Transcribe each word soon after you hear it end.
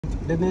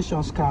the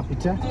nation's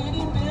capital.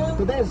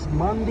 Today is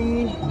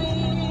Monday,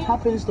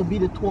 happens to be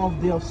the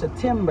 12th day of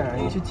September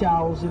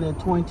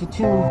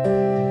 2022.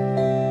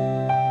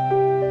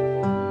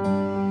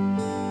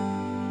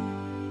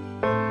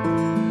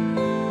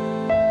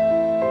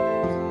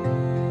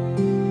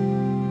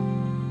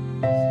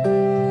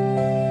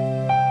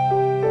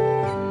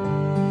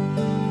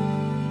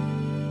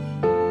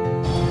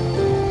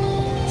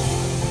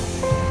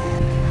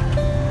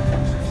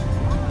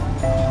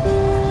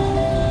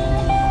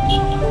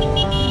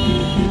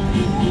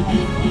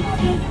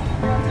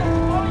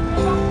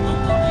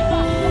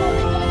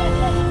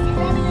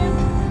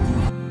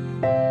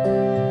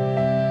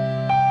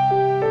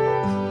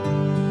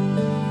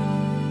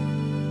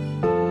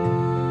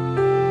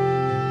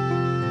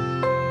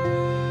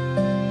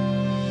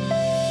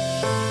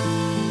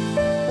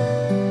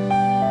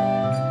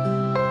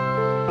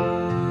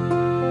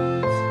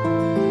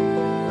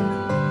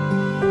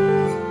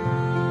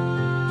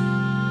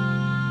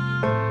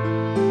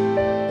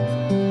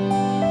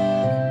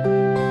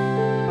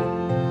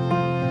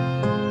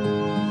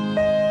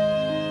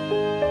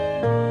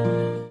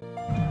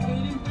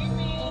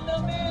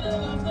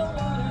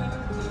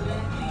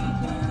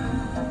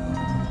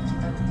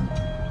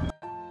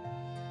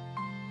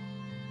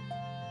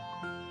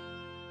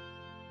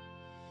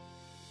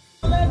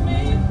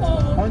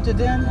 Until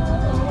then,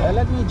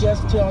 let me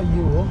just tell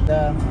you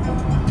that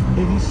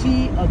if you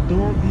see a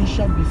door being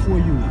shut before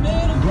you,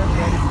 get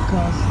ready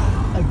because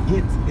a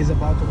gate is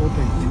about to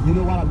open. You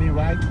know what I mean,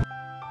 right?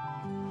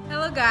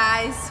 Hello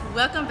guys,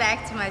 welcome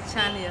back to my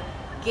channel.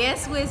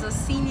 Guess who is a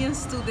senior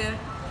student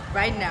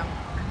right now?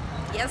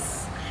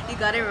 Yes, you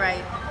got it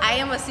right. I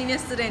am a senior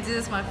student. This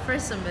is my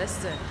first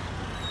semester.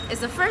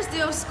 It's the first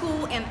day of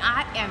school and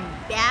I am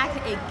back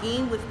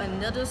again with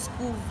another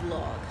school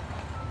vlog.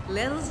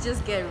 Let us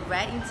just get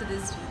right into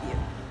this video.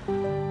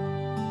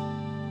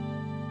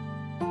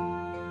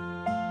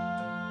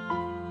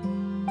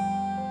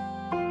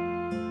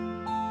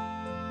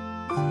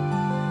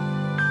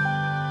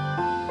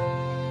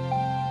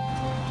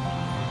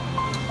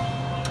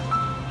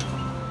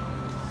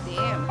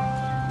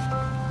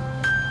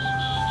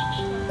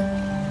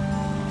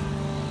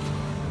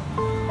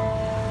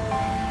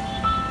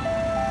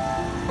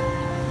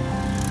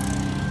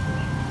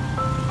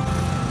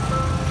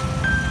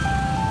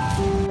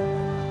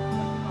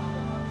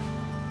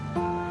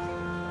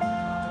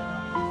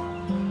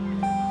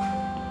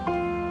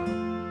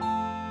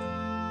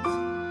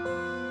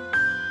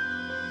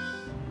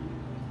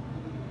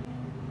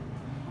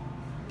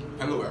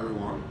 Hello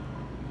everyone,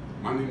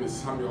 my name is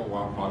Samuel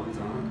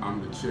Valentine.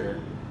 I'm the chair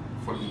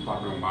for the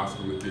Department of Mass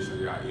Communication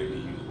here at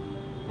AMEU.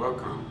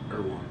 Welcome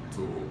everyone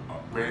to a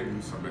brand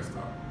new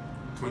semester,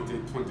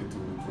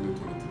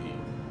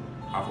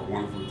 2022-2023. Have a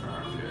wonderful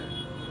time here.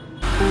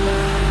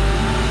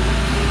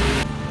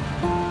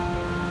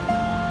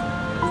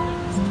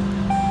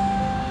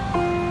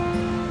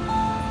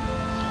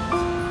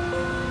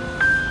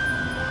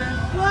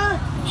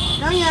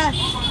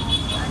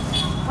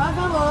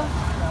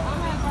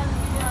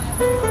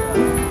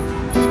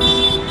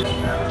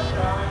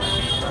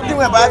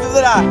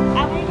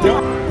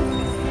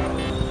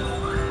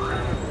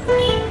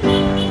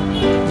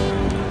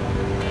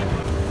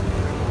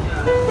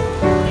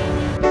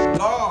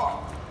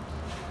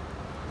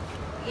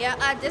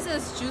 Yeah, this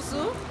is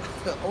Jusu.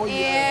 Oh,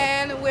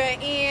 yeah. And we're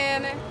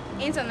in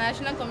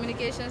international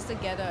communications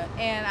together.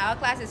 And our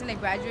class is in a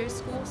graduate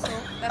school, so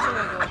that's where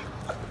we're going.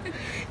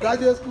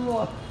 Graduate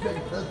school.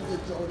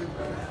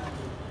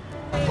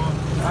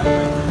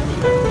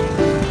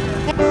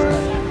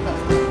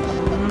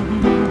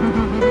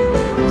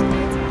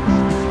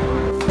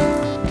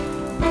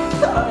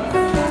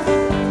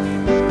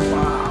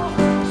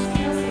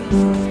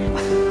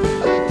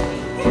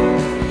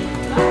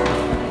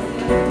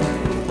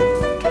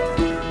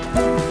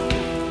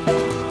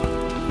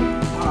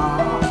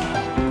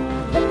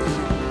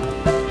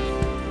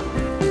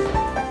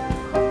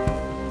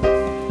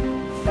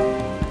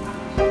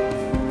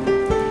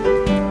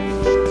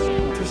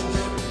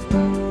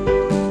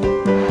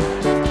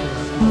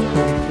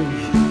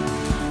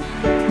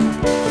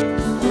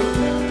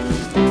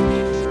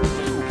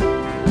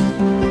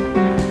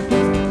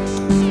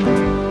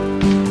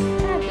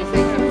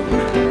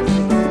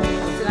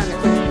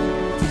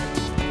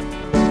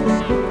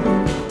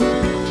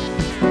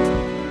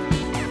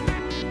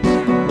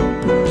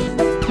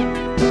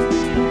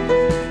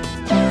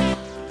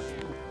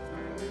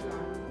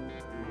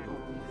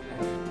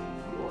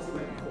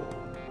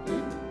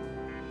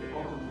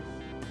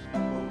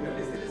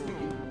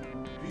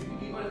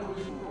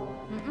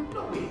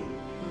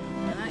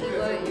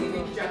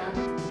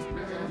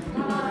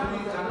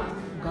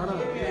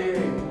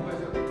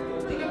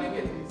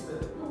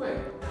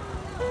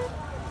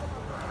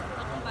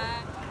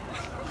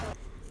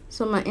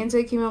 So my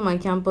auntie came on my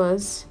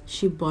campus.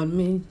 She bought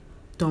me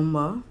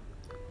dumba,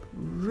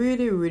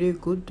 really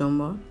good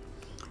dumba,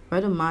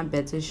 right on my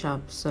Betty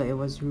shop. So it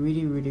was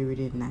really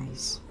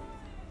nice.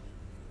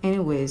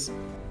 Anyways,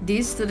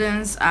 these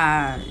students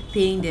are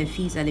paying their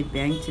fees at the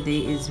bank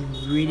today is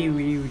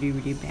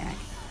really bad.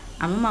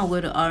 I'm on my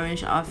way to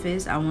Orange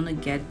office. I want to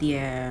get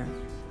their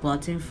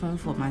button phone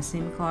for my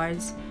SIM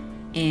cards,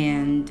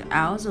 and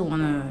I also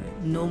want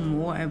to know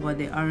more about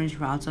the Orange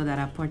router that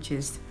I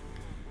purchased.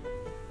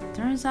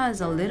 Turns out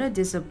it's a little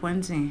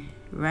disappointing,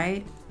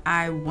 right?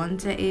 I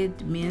wanted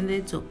it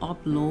mainly to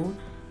upload,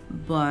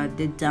 but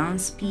the down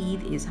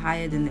speed is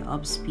higher than the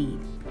up speed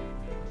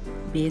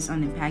based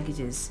on the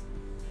packages.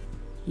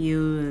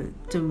 To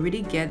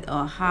really get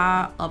a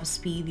high up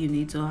speed, you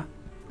need to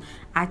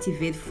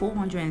activate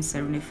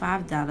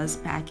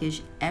 $475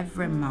 package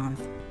every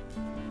month.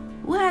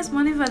 Who has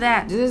money for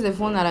that? This is the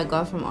phone that I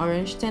got from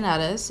Orange,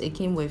 $10. It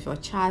came with a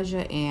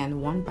charger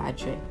and one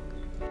battery.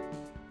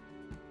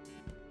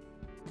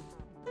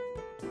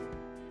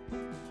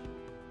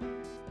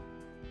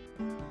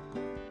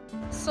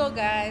 So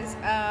guys,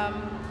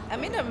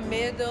 I'm in the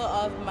middle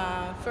of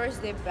my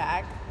first day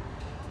back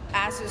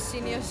as a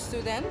senior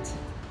student,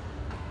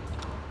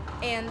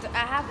 and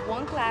I have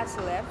one class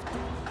left.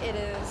 It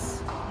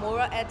is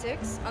moral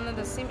ethics. Under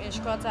the same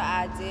instructor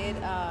I did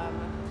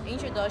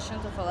introduction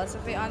to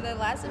philosophy on the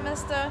last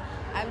semester.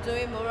 I'm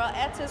doing moral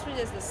ethics, which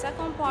is the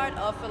second part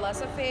of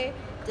philosophy.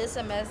 This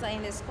semester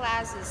in this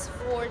class is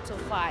 4 to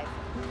 5.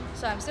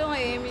 So I'm still on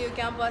AMEU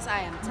campus. I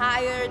am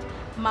tired.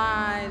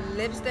 My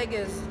lipstick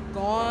is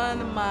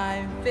gone,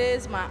 my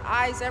face, my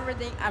eyes,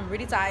 everything. I'm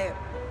really tired.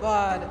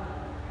 But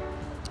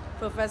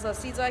Professor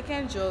Cito, I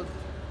can't joke.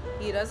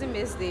 He doesn't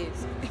miss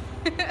days.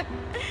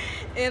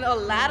 And a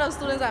lot of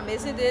students are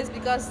missing this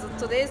because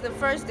today is the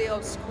first day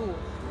of school.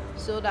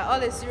 So that all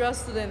the serious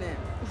students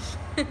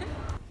in.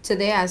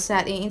 Today I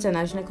sat in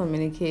international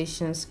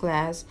communications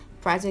class,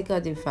 practical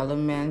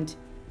development,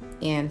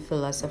 and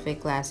philosophy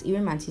class,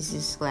 even my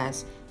thesis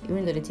class,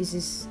 even though the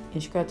thesis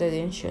instructor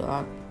didn't show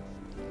up.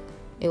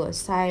 It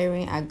was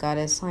tiring. I got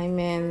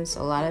assignments,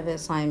 a lot of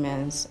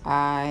assignments.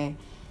 I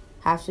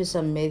have to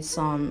submit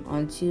some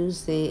on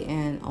Tuesday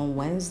and on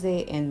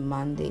Wednesday and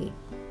Monday.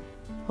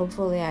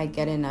 Hopefully I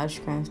get enough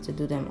strength to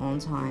do them on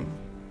time.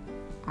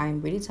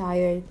 I'm really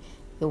tired.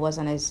 It was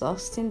an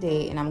exhausting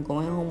day, and I'm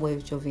going home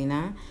with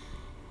Jovina.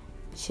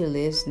 She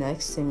lives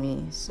next to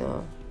me,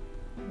 so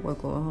we're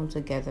going home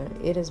together.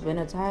 It has been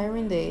a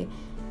tiring day,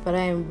 but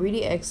I am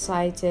really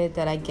excited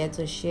that I get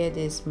to share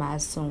this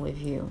milestone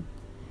with you.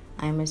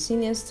 I'm a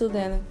senior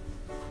student.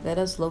 Let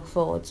us look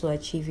forward to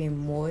achieving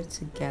more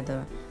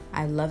together.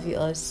 I love you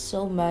all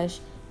so much.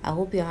 I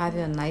hope you're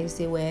having a nice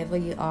day wherever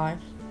you are.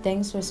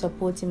 Thanks for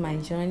supporting my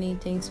journey.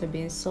 Thanks for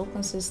being so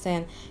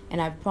consistent. And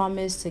I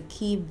promise to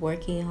keep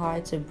working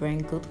hard to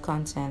bring good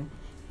content.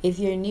 If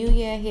you're new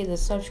here, hit the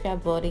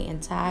subscribe button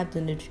and tap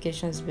the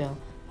notifications bell.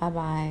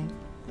 Bye-bye.